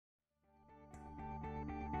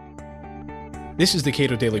This is the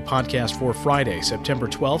Cato Daily Podcast for Friday, September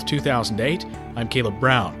 12, 2008. I'm Caleb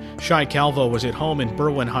Brown. Shai Calvo was at home in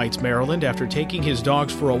Berwyn Heights, Maryland, after taking his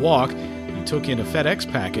dogs for a walk. He took in a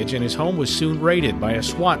FedEx package, and his home was soon raided by a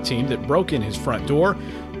SWAT team that broke in his front door,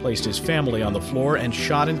 placed his family on the floor, and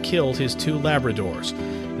shot and killed his 2 Labradors.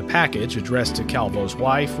 The package, addressed to Calvo's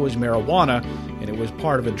wife, was marijuana, and it was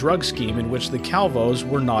part of a drug scheme in which the Calvos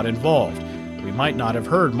were not involved. We might not have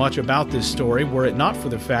heard much about this story were it not for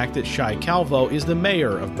the fact that Shai Calvo is the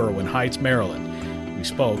mayor of Berwyn Heights, Maryland. We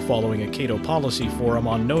spoke following a Cato policy forum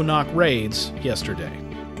on no-knock raids yesterday.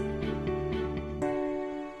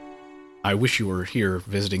 I wish you were here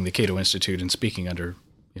visiting the Cato Institute and speaking under,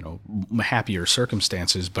 happier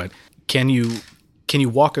circumstances, but can you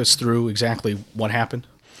walk us through exactly what happened?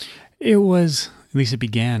 It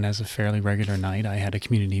began as a fairly regular night. I had a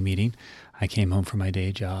community meeting. I came home from my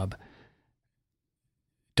day job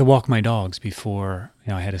to walk my dogs before,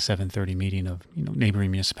 I had a 7:30 meeting of,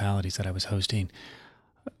 neighboring municipalities that I was hosting.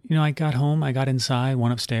 I got home, I got inside,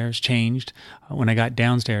 went upstairs, changed. When I got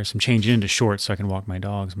downstairs, some changed into shorts so I can walk my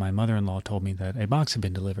dogs, my mother-in-law told me that a box had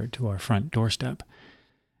been delivered to our front doorstep.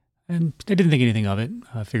 And I didn't think anything of it.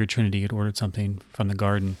 I figured Trinity had ordered something from the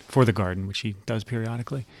garden, for the garden, which she does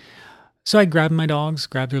periodically. So I grabbed my dogs,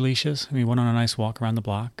 grabbed their leashes, and we went on a nice walk around the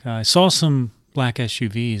block. I saw some black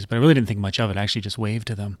SUVs, but I really didn't think much of it. I actually just waved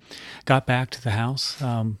to them. Got back to the house,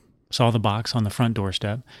 saw the box on the front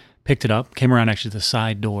doorstep, picked it up, came around actually to the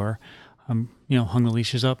side door, hung the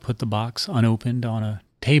leashes up, put the box unopened on a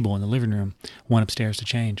table in the living room, went upstairs to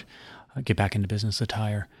change, get back into business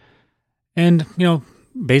attire. And,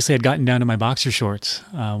 basically I'd gotten down to my boxer shorts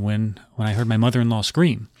when I heard my mother-in-law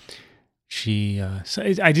scream. She,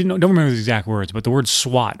 I don't remember the exact words, but the word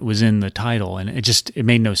SWAT was in the title, and it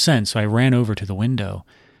made no sense. So I ran over to the window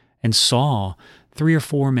and saw 3 or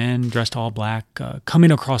 4 men dressed all black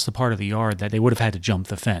coming across the part of the yard that they would have had to jump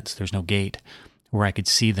the fence. There's no gate where I could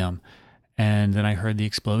see them. And then I heard the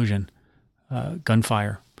explosion,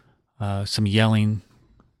 gunfire, some yelling,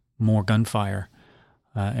 more gunfire.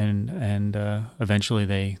 And eventually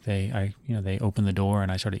they opened the door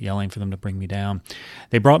and I started yelling for them to bring me down.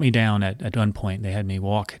 They brought me down at gunpoint. They had me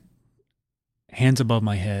walk hands above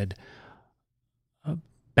my head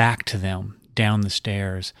back to them down the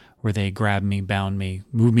stairs where they grabbed me, bound me,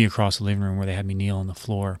 moved me across the living room where they had me kneel on the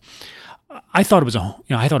floor. I thought it was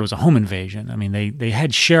a home invasion. I mean, they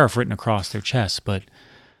had sheriff written across their chests, but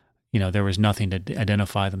there was nothing to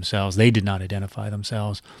identify themselves. They did not identify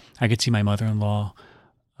themselves. I could see my mother-in-law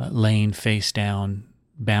laying face down,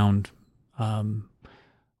 bound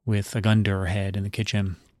with a gun to her head in the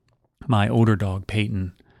kitchen. My older dog,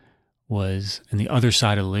 Peyton, was in the other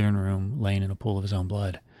side of the living room, laying in a pool of his own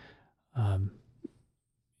blood. From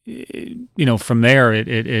there,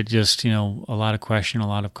 it just, a lot of question, a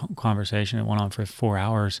lot of conversation. It went on for 4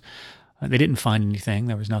 hours. They didn't find anything.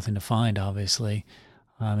 There was nothing to find, obviously.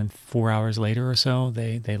 And 4 hours later or so,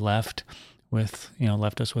 they left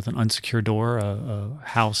us with an unsecured door, a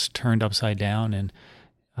house turned upside down, and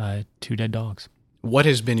 2 dead dogs. What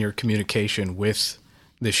has been your communication with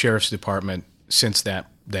the sheriff's department since that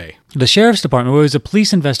day? The sheriff's department, it was a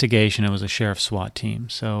police investigation. It was a sheriff's SWAT team.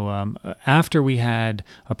 So after we had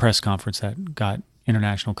a press conference that got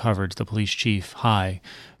international coverage, the police chief, High,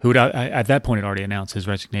 who at that point had already announced his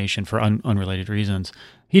resignation for unrelated reasons,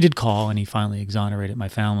 he did call and he finally exonerated my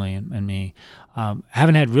family and me.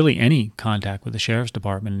 Haven't had really any contact with the sheriff's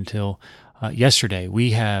department until yesterday.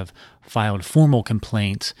 We have filed formal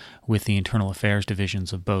complaints with the internal affairs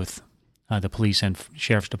divisions of both the police and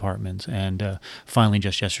sheriff's departments, and finally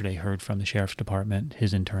just yesterday heard from the sheriff's department,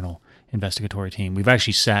 his internal investigatory team. We've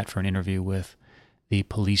actually sat for an interview with the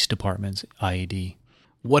police department's IAD.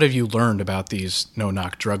 What have you learned about these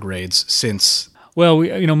no-knock drug raids since? Well,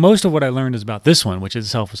 most of what I learned is about this one, which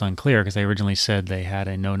itself was unclear because they originally said they had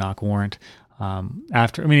a no-knock warrant.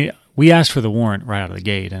 We asked for the warrant right out of the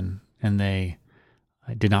gate, and they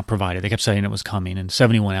did not provide it. They kept saying it was coming, and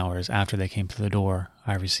 71 hours after they came to the door,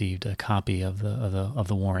 I received a copy of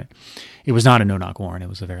the warrant. It was not a no-knock warrant; it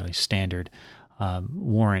was a fairly standard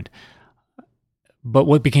warrant. But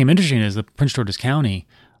what became interesting is the Prince George's County,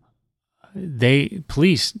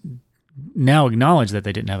 police now acknowledge that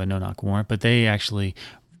they didn't have a no-knock warrant, but they actually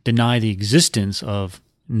deny the existence of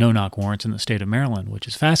no-knock warrants in the state of Maryland, which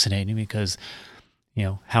is fascinating because,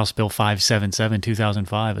 House Bill 577,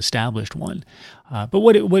 2005 established one. But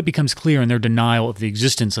what becomes clear in their denial of the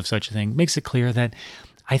existence of such a thing makes it clear that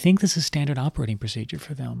I think this is standard operating procedure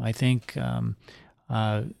for them. I think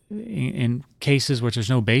in cases where there's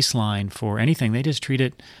no baseline for anything, they just treat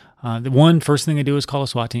it. The first thing they do is call a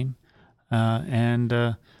SWAT team,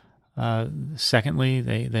 and secondly,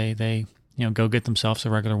 they go get themselves a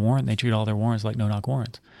regular warrant. They treat all their warrants like no-knock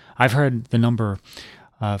warrants. I've heard the number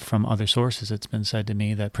from other sources. It's been said to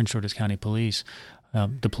me that Prince George's County Police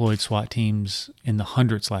deployed SWAT teams in the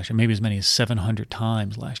hundreds last year, maybe as many as 700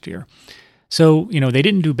 times last year. So, they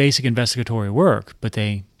didn't do basic investigatory work, but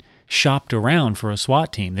they shopped around for a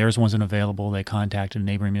SWAT team. Theirs wasn't available. They contacted a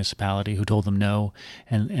neighboring municipality who told them no,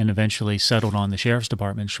 and eventually settled on the Sheriff's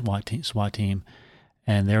Department SWAT team,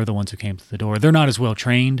 and they're the ones who came to the door. They're not as well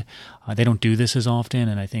trained. They don't do this as often,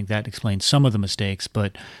 and I think that explains some of the mistakes.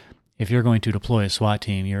 But if you're going to deploy a SWAT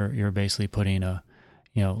team, you're basically putting a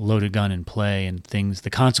loaded gun in play, and the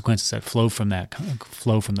consequences that flow from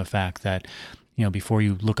the fact that before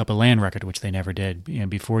you look up a land record, which they never did,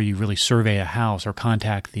 before you really survey a house or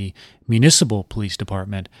contact the municipal police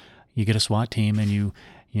department, you get a SWAT team and you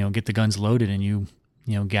get the guns loaded and you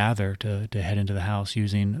gather to head into the house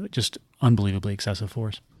using just unbelievably excessive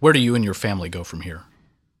force. Where do you and your family go from here?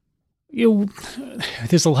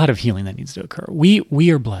 There's a lot of healing that needs to occur.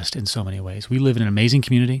 We are blessed in so many ways. We live in an amazing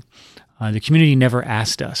community. The community never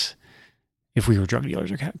asked us if we were drug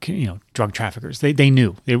dealers or drug traffickers. They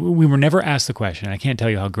knew. We were never asked the question. And I can't tell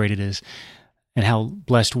you how great it is and how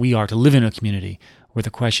blessed we are to live in a community where the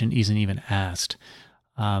question isn't even asked.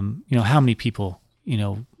 How many people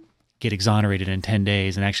get exonerated in 10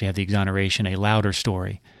 days and actually have the exoneration a louder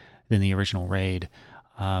story than the original raid,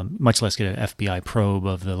 much less get an FBI probe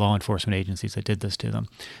of the law enforcement agencies that did this to them.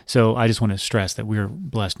 So I just want to stress that we're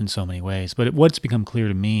blessed in so many ways. But what's become clear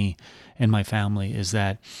to me and my family is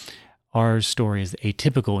that our story is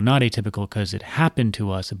atypical, not atypical because it happened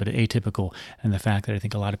to us, but atypical in the fact that I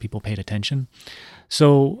think a lot of people paid attention.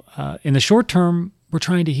 So in the short term, we're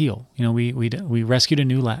trying to heal. We rescued a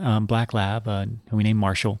new black lab, who we named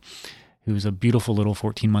Marshall, who's a beautiful little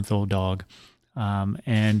 14-month-old dog,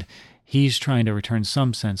 and he's trying to return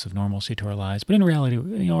some sense of normalcy to our lives. But in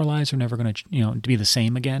reality, our lives are never going to, be the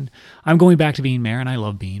same again. I'm going back to being mayor, and I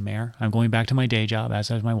love being mayor. I'm going back to my day job,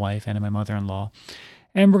 as my wife and my mother-in-law.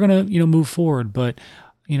 And we're going to, move forward. But,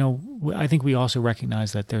 I think we also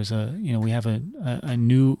recognize that there's we have a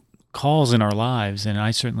new cause in our lives. And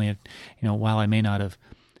I certainly have, while I may not have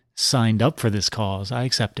signed up for this cause, I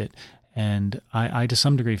accept it. And I to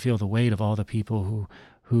some degree feel the weight of all the people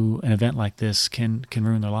who an event like this can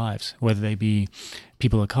ruin their lives, whether they be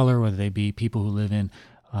people of color, whether they be people who live in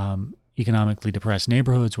economically depressed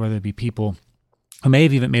neighborhoods, whether it be people who may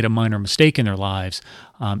have even made a minor mistake in their lives.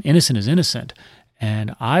 Innocent is innocent.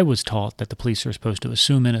 And I was taught that the police are supposed to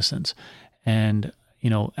assume innocence. And,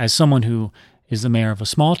 as someone who is the mayor of a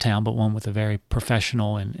small town, but one with a very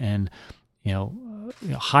professional and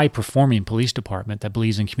high-performing police department that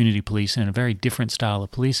believes in community policing and a very different style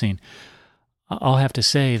of policing, I'll have to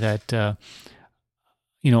say that,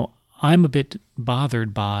 I'm a bit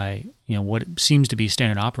bothered by, what seems to be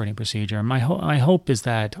standard operating procedure. And our hope is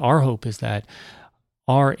that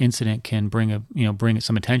our incident can bring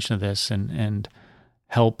some attention to this and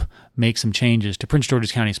help make some changes to Prince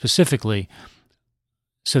George's County specifically,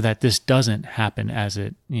 so that this doesn't happen as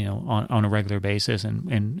it on a regular basis,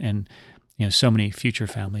 and so many future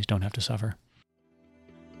families don't have to suffer.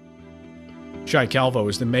 Shai Calvo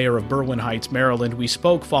is the mayor of Berwyn Heights, Maryland. We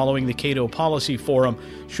spoke following the Cato Policy Forum,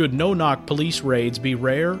 Should No-Knock Police Raids Be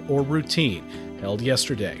Rare or Routine?, held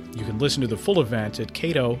yesterday. You can listen to the full event at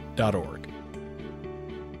cato.org.